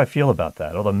how I feel about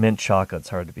that. Although mint chocolate's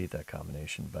hard to beat that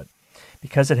combination, but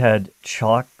because it had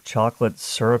chocolate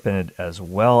syrup in it as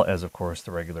well as, of course,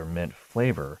 the regular mint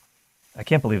flavor, I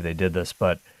can't believe they did this,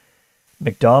 but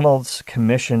McDonald's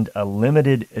commissioned a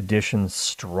limited edition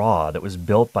straw that was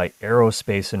built by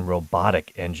aerospace and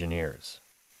robotic engineers.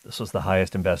 This was the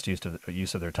highest and best use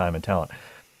of their time and talent.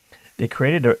 They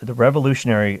created the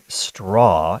revolutionary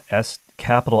straw,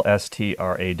 capital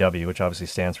STRAW, which obviously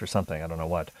stands for something, I don't know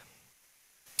what.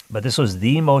 But this was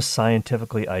the most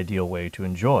scientifically ideal way to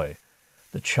enjoy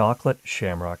the chocolate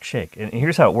Shamrock Shake. And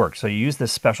here's how it works. So you use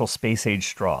this special space-age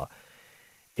straw,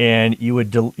 and you would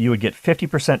get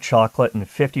 50% chocolate and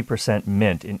 50%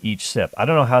 mint in each sip. I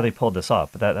don't know how they pulled this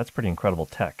off, but that's pretty incredible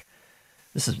tech.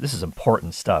 This is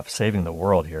important stuff, saving the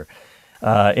world here.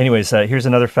 Anyways, here's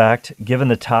another fact. Given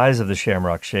the ties of the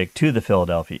Shamrock Shake to the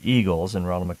Philadelphia Eagles and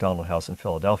Ronald McDonald House in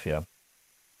Philadelphia,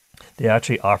 they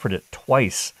actually offered it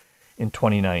twice in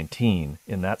 2019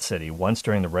 in that city, once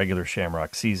during the regular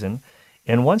Shamrock season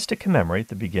and once to commemorate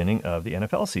the beginning of the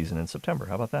NFL season in September.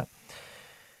 How about that?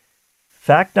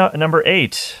 Fact number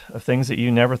 8 of things that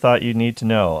you never thought you'd need to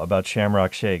know about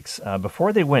Shamrock Shakes.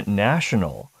 Before they went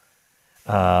national,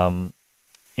 in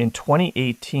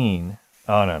 2018...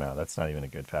 Oh, no, that's not even a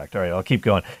good fact. All right, I'll keep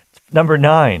going. Number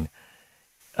 9.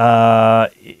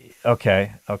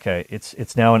 Okay.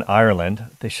 It's now in Ireland.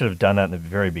 They should have done that in the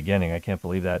very beginning. I can't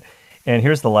believe that. And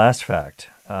here's the last fact.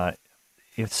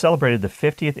 It celebrated the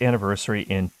 50th anniversary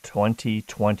in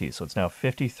 2020, so it's now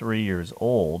 53 years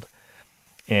old.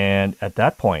 And at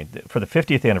that point, for the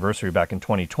 50th anniversary back in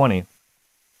 2020,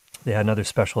 they had another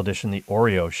special edition, the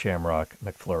Oreo Shamrock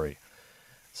McFlurry.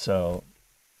 So,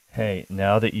 hey,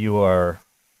 now that you are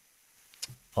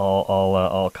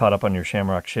all caught up on your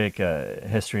Shamrock Shake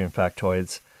history and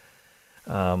factoids,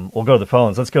 we'll go to the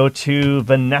phones. Let's go to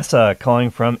Vanessa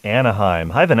calling from Anaheim.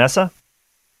 Hi, Vanessa.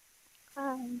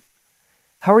 Hi.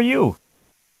 How are you?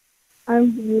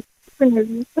 I'm super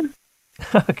nervous.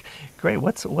 Great.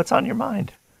 What's on your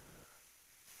mind?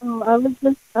 Oh, I was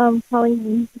just calling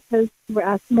you because we're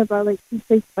asking about who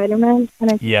plays Spider-Man,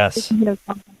 and I Yes. thinking of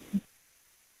Tom.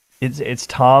 It's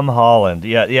Tom Holland.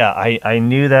 Yeah. I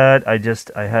knew that.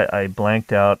 I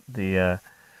blanked out the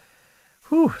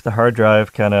Whew, the hard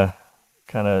drive kind of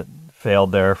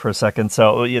failed there for a second.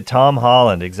 So yeah, Tom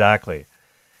Holland, exactly.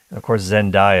 And of course,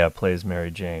 Zendaya plays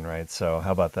Mary Jane, right? So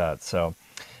how about that? So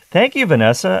thank you,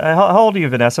 Vanessa. How old are you,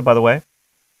 Vanessa, by the way?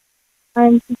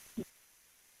 I'm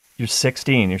You're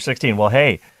 16. You're 16. Well,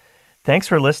 hey, thanks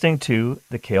for listening to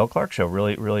the Cale Clark Show.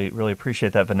 Really, really, really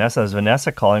appreciate that. Vanessa is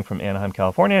Vanessa calling from Anaheim,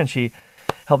 California, and she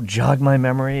helped jog my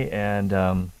memory. And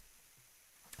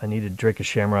I needed to drink a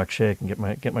Shamrock Shake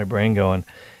and get my brain going.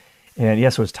 And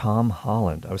yes, it was Tom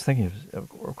Holland. I was thinking, of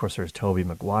course, there's Tobey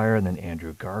Maguire, and then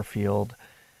Andrew Garfield,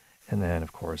 and then,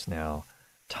 of course, now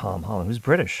Tom Holland, who's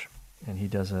British, and he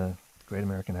does a great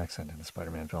American accent in the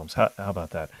Spider-Man films. How about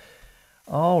that?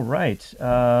 All right.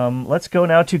 Let's go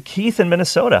now to Keith in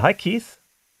Minnesota. Hi, Keith.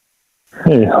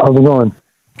 Hey, how's it going?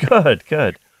 Good,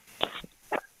 good.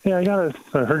 Yeah, I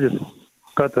heard you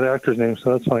got the actor's name,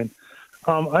 so that's fine.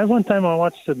 One time I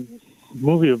watched a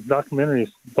movie of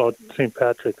documentaries about St.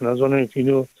 Patrick, and I was wondering if you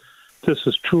knew if this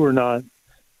was true or not.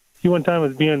 He one time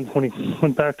when he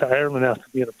went back to Ireland after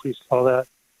being a priest and all that,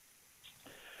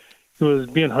 he was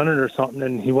being hunted or something,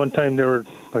 and one time they were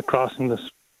crossing this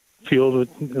field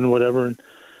and whatever, and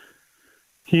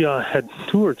he had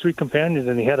 2 or 3 companions,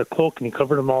 and he had a cloak, and he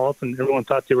covered them all up, and everyone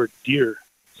thought they were deer,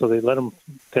 so they let him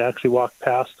to actually walk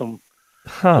past them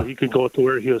so he could go to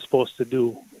where he was supposed to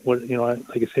do. Like I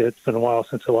say, it's been a while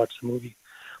since I watched the movie,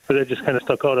 but that just kind of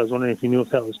stuck out. I was wondering if you knew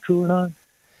if that was true or not.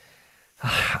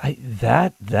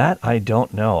 That I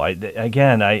don't know.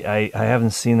 I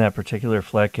haven't seen that particular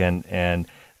flick, and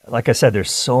like I said, there's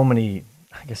so many,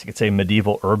 I guess you could say,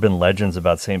 medieval urban legends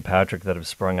about St. Patrick that have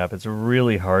sprung up. It's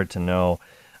really hard to know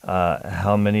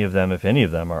how many of them, if any of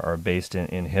them, are based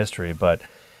in history. But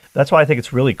that's why I think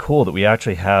it's really cool that we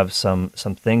actually have some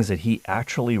things that he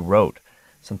actually wrote.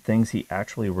 Some things he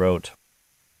actually wrote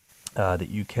that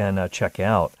you can check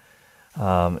out.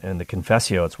 And the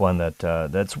Confessio, it's one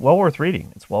that's well worth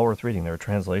reading. It's well worth reading. There are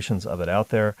translations of it out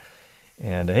there.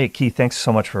 And hey, Keith, thanks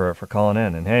so much for calling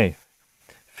in. And hey,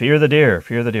 fear the deer.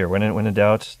 When in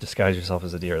doubt, disguise yourself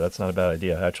as a deer. That's not a bad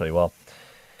idea, actually. Well,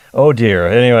 oh dear.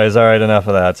 Anyways, all right, enough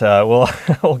of that.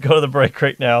 We'll go to the break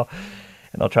right now.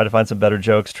 And I'll try to find some better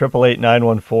jokes.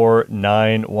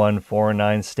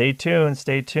 888-914-9149.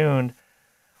 Stay tuned.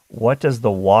 What does The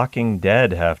Walking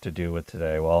Dead have to do with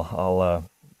today? Well,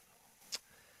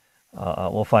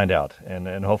 we'll find out,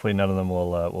 and hopefully none of them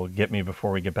will get me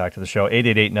before we get back to the show.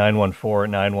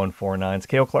 888-914-9149. It's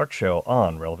Cale Clark Show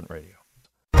on Relevant Radio.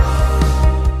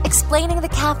 Explaining the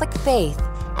Catholic faith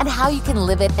and how you can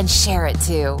live it and share it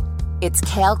too. It's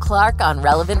Cale Clark on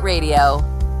Relevant Radio.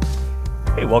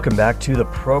 Hey, welcome back to the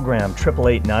program.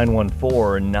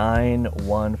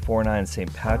 888-914-9149.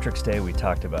 St. Patrick's Day. We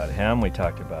talked about him. We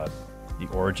talked about the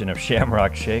origin of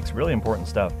Shamrock Shakes. Really important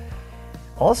stuff.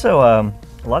 Also, a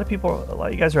lot of you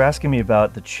guys are asking me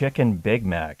about the chicken Big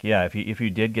Mac. Yeah, if you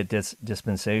did get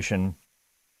dispensation,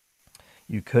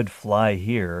 you could fly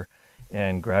here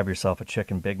and grab yourself a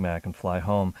chicken Big Mac and fly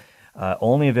home.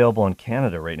 Only available in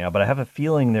Canada right now, but I have a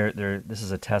feeling this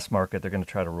is a test market. They're going to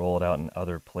try to roll it out in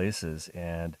other places.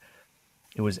 And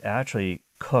it was actually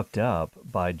cooked up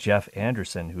by Jeff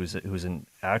Anderson, who's an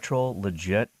actual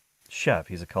legit chef.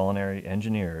 He's a culinary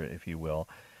engineer, if you will.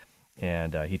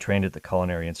 And he trained at the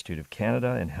Culinary Institute of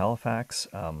Canada in Halifax,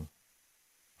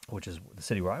 which is the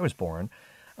city where I was born.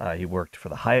 He worked for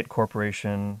the Hyatt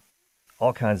Corporation,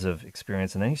 all kinds of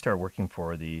experience. And then he started working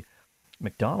for the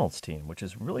McDonald's team, which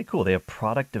is really cool. They have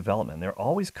product development. They're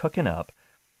always cooking up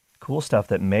cool stuff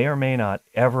that may or may not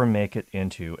ever make it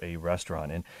into a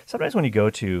restaurant. And sometimes when you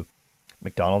go to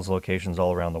McDonald's locations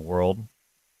all around the world,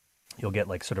 you'll get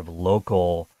like sort of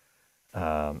local,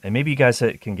 and maybe you guys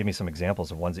can give me some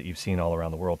examples of ones that you've seen all around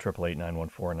the world,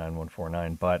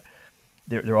 888-914-9149. But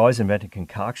they're always inventing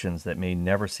concoctions that may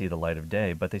never see the light of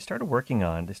day. But they started playing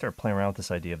around with this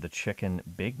idea of the chicken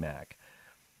Big Mac.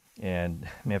 And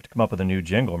may have to come up with a new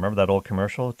jingle. Remember that old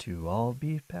commercial? 2 all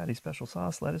beef patty, special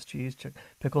sauce, lettuce, cheese,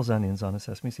 pickles, onions on a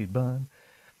sesame seed bun.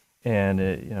 And,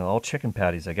 all chicken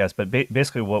patties, I guess. But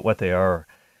basically what they are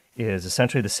is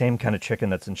essentially the same kind of chicken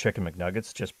that's in Chicken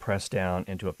McNuggets, just pressed down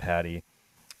into a patty.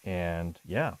 And,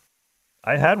 yeah,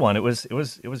 I had one. It was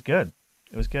good. It was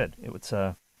good. It was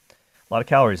a lot of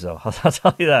calories, though. I'll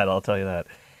tell you that.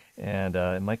 And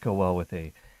it might go well with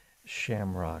a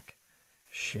Shamrock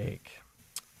Shake.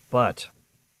 But,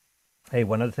 hey,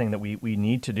 one other thing that we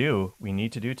need to do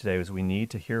today is we need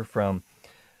to hear from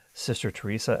Sister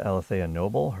Teresa Alethea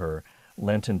Noble, her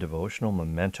Lenten devotional,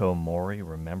 Memento Mori,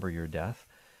 Remember Your Death.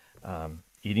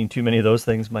 Eating too many of those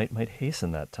things might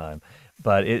hasten that time.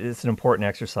 But it's an important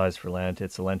exercise for Lent.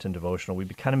 It's a Lenten devotional.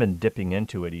 We've kind of been dipping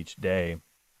into it each day.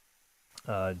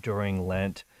 during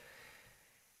Lent,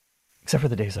 except for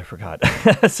the days I forgot.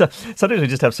 So sometimes we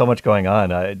just have so much going on.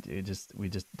 We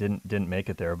just didn't make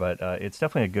it there, but it's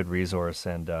definitely a good resource,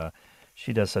 and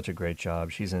she does such a great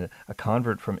job. She's a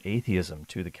convert from atheism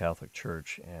to the Catholic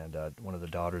Church, and one of the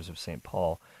daughters of St.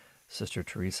 Paul, Sister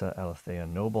Teresa Aletheia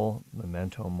Noble,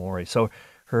 Memento Mori. So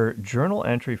her journal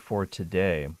entry for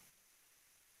today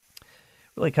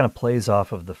really kind of plays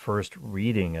off of the first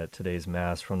reading at today's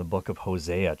Mass from the book of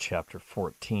Hosea, chapter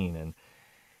 14. And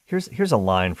here's a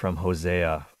line from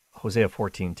Hosea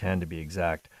 14:10 to be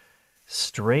exact.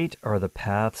 Straight are the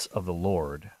paths of the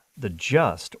Lord, the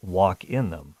just walk in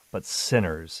them, but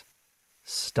sinners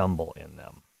stumble in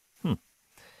them.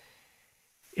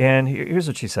 And here's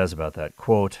what she says about that.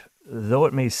 Quote, though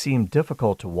it may seem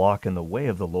difficult to walk in the way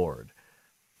of the Lord,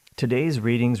 today's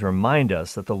readings remind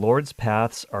us that the Lord's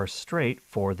paths are straight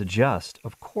for the just.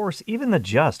 Of course, even the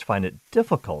just find it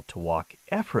difficult to walk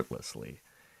effortlessly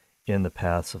in the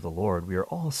paths of the Lord. We are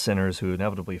all sinners who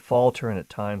inevitably falter and at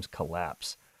times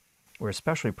collapse. We're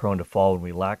especially prone to fall when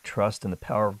we lack trust in the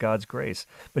power of God's grace.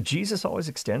 But Jesus always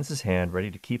extends his hand, ready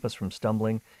to keep us from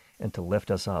stumbling and to lift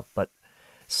us up. But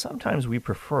sometimes we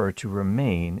prefer to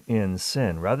remain in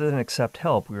sin. Rather than accept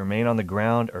help, we remain on the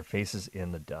ground, our faces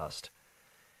in the dust.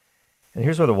 And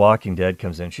here's where The Walking Dead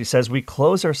comes in. She says, we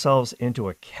close ourselves into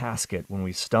a casket when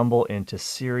we stumble into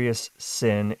serious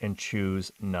sin and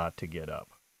choose not to get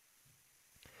up.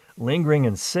 Lingering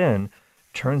in sin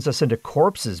turns us into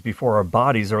corpses before our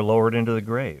bodies are lowered into the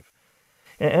grave.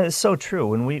 And it's so true.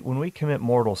 When we commit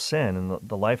mortal sin and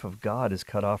the life of God is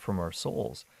cut off from our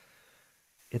souls,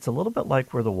 it's a little bit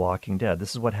like we're the walking dead.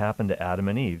 This is what happened to Adam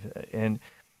and Eve. And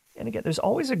again, there's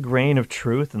always a grain of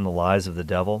truth in the lies of the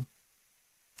devil.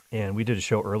 And we did a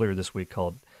show earlier this week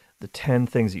called The 10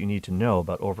 Things That You Need to Know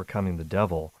About Overcoming the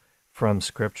Devil from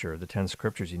Scripture, the 10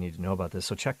 scriptures you need to know about this.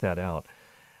 So check that out.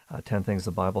 10 things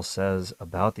the Bible says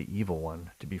about the evil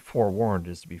one. To be forewarned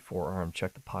is to be forearmed.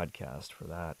 Check the podcast for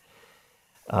that.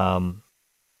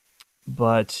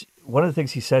 But one of the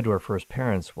things he said to our first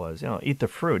parents was, eat the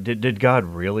fruit. Did God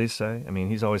really say? I mean,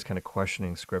 he's always kind of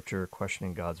questioning Scripture,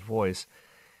 questioning God's voice.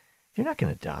 You're not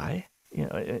going to die.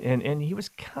 And he was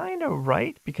kind of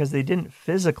right, because they didn't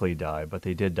physically die, but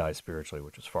they did die spiritually,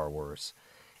 which was far worse.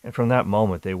 And from that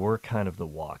moment, they were kind of the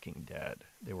walking dead.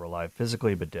 They were alive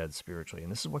physically, but dead spiritually.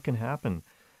 And this is what can happen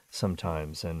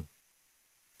sometimes. And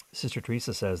Sister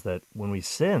Teresa says that when we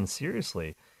sin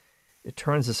seriously, it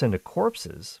turns us into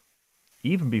corpses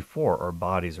even before our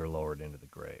bodies are lowered into the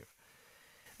grave.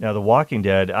 Now, The Walking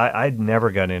Dead, I'd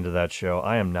never got into that show.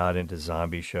 I am not into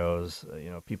zombie shows,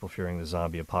 people fearing the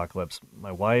zombie apocalypse.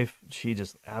 My wife, she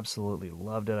just absolutely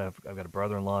loved it. I've got a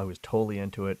brother-in-law who's totally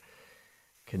into it.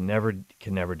 Can never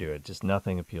do it. Just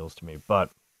nothing appeals to me.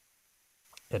 But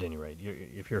at any rate,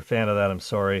 if you're a fan of that, I'm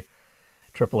sorry.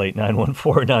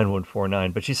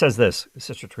 888-914-9149. But she says this,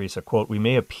 Sister Teresa, quote, we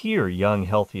may appear young,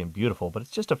 healthy, and beautiful, but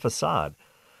it's just a facade,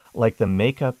 like the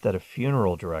makeup that a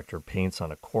funeral director paints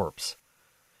on a corpse.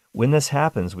 When this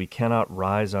happens, we cannot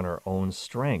rise on our own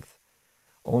strength.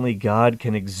 Only God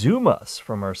can exhume us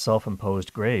from our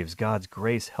self-imposed graves. God's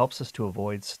grace helps us to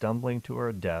avoid stumbling to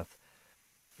our death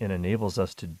and enables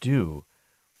us to do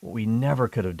what we never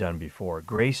could have done before.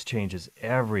 Grace changes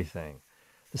everything.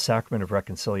 The sacrament of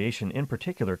reconciliation, in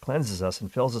particular, cleanses us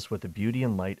and fills us with the beauty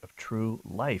and light of true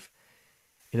life.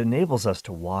 It enables us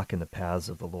to walk in the paths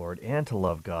of the Lord and to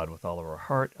love God with all of our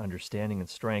heart, understanding, and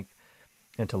strength,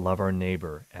 and to love our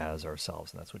neighbor as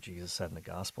ourselves. And that's what Jesus said in the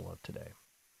gospel of today.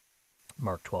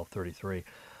 Mark 12:33.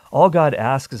 All God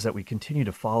asks is that we continue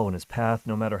to follow in his path,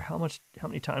 no matter how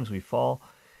many times we fall.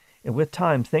 And with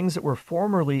time, things that were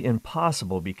formerly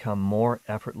impossible become more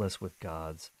effortless with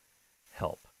God's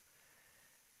help.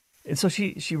 And so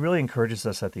she really encourages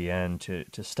us at the end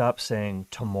to stop saying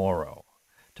tomorrow,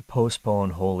 to postpone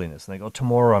holiness. And they go,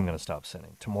 tomorrow I'm going to stop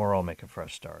sinning. Tomorrow I'll make a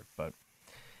fresh start. But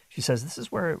she says this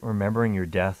is where remembering your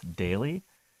death daily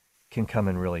can come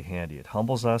in really handy. It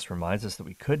humbles us, reminds us that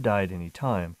we could die at any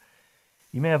time.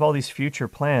 You may have all these future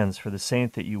plans for the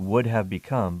saint that you would have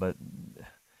become, but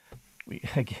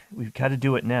we've got to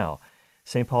do it now.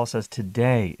 St. Paul says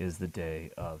today is the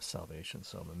day of salvation.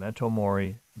 So memento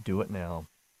mori, do it now.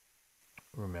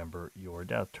 Remember your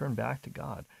death. Turn back to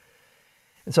God.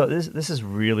 And so this is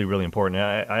really, really important.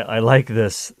 I like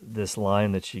this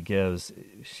line that she gives.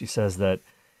 She says that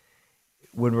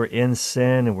when we're in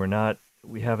sin and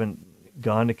we haven't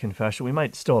gone to confession, we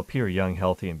might still appear young,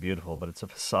 healthy, and beautiful, but it's a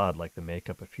facade like the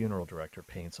makeup a funeral director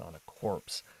paints on a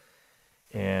corpse.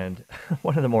 And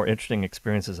one of the more interesting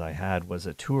experiences I had was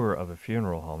a tour of a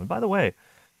funeral home. And by the way,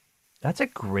 that's a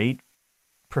great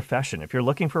profession. If you're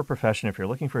looking for a profession, if you're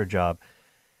looking for a job,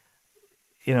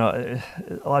 a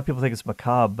lot of people think it's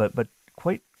macabre, but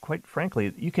quite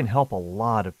frankly, you can help a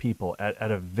lot of people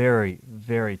at a very,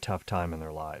 very tough time in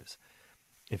their lives.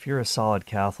 If you're a solid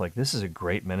Catholic, this is a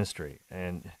great ministry,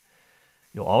 and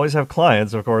you'll always have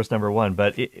clients, of course, number one.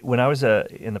 But when I was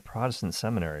in the Protestant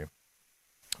seminary,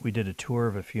 we did a tour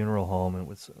of a funeral home and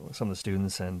with some of the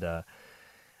students, and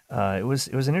it was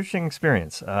an interesting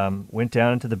experience. Went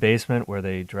down into the basement where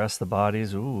they dressed the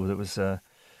bodies. Ooh, it was a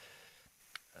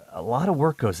lot of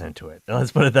work goes into it.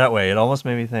 Let's put it that way. It almost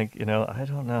made me think, I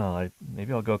don't know.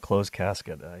 Maybe I'll go closed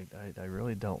casket. I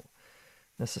really don't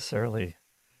necessarily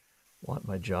want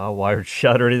my jaw wired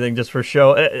shut or anything just for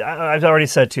show. I've already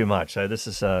said too much. This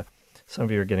is some of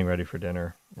you are getting ready for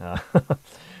dinner,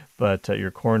 but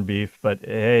your corned beef. But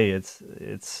hey,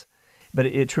 but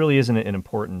it truly is an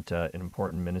important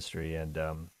ministry. And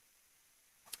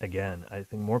again, I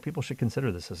think more people should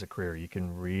consider this as a career. You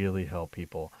can really help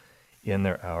people in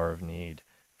their hour of need.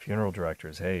 Funeral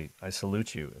directors, hey, I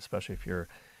salute you, especially if you're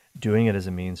doing it as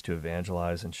a means to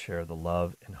evangelize and share the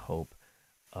love and hope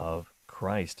of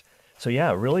Christ. So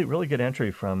yeah, really, really good entry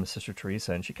from Sister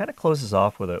Teresa, and she kind of closes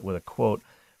off with a quote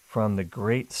from the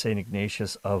great Saint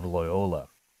Ignatius of Loyola.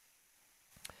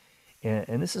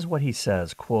 And this is what he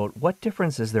says, quote, "What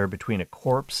difference is there between a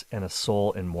corpse and a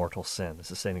soul in mortal sin?"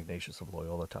 This is Saint Ignatius of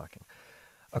Loyola talking.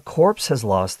 "A corpse has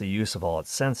lost the use of all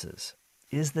its senses.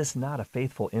 Is this not a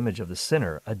faithful image of the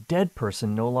sinner? A dead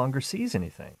person no longer sees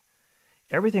anything.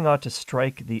 Everything ought to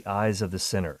strike the eyes of the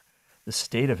sinner. The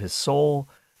state of his soul,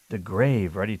 the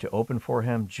grave ready to open for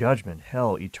him, judgment,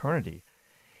 hell, eternity.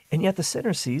 And yet the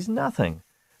sinner sees nothing.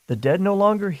 The dead no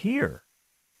longer hear.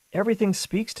 Everything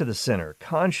speaks to the sinner,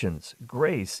 conscience,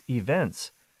 grace,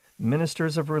 events,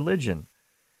 ministers of religion.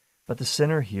 But the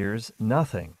sinner hears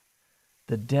nothing.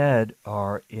 The dead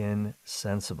are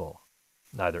insensible.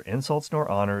 Neither insults nor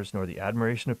honors, nor the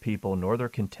admiration of people, nor their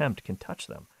contempt can touch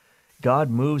them. God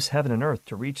moves heaven and earth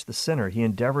to reach the sinner. He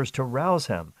endeavors to rouse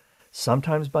him,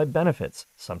 sometimes by benefits,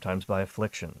 sometimes by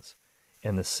afflictions.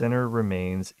 And the sinner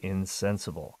remains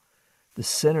insensible. The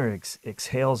sinner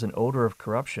exhales an odor of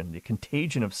corruption, the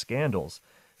contagion of scandals,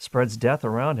 spreads death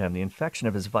around him. The infection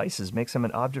of his vices makes him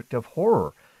an object of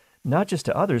horror, not just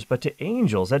to others, but to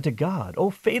angels and to God. O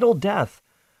fatal death!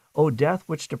 O death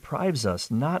which deprives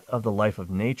us not of the life of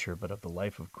nature, but of the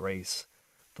life of grace,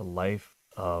 the life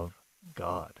of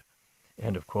God."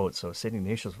 End of quote. So St.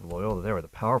 Ignatius of Loyola there with a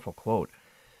powerful quote.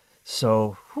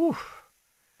 So,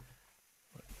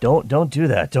 don't do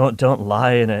that. Don't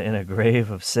lie in a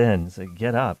grave of sin. So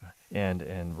get up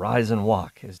and rise and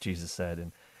walk, as Jesus said,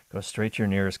 and go straight to your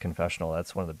nearest confessional.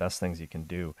 That's one of the best things you can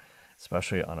do,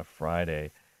 especially on a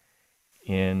Friday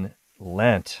in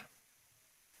Lent.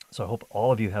 So I hope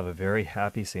all of you have a very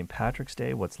happy St. Patrick's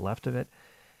Day, what's left of it.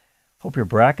 Hope your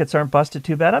brackets aren't busted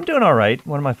too bad. I'm doing all right.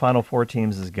 One of my final 4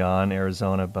 teams is gone,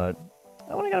 Arizona, but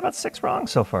I only got about 6 wrong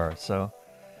so far. So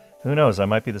who knows? I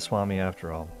might be the Swami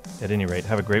after all. At any rate,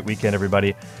 have a great weekend,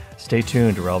 everybody. Stay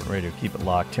tuned to Relevant Radio. Keep it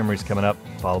locked. Tim Reed's coming up,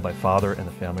 followed by Father and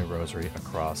the Family Rosary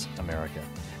across America.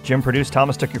 Jim produced.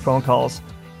 Thomas took your phone calls.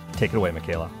 Take it away,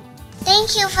 Michaela.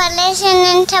 Thank you for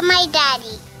listening to my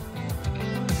daddy.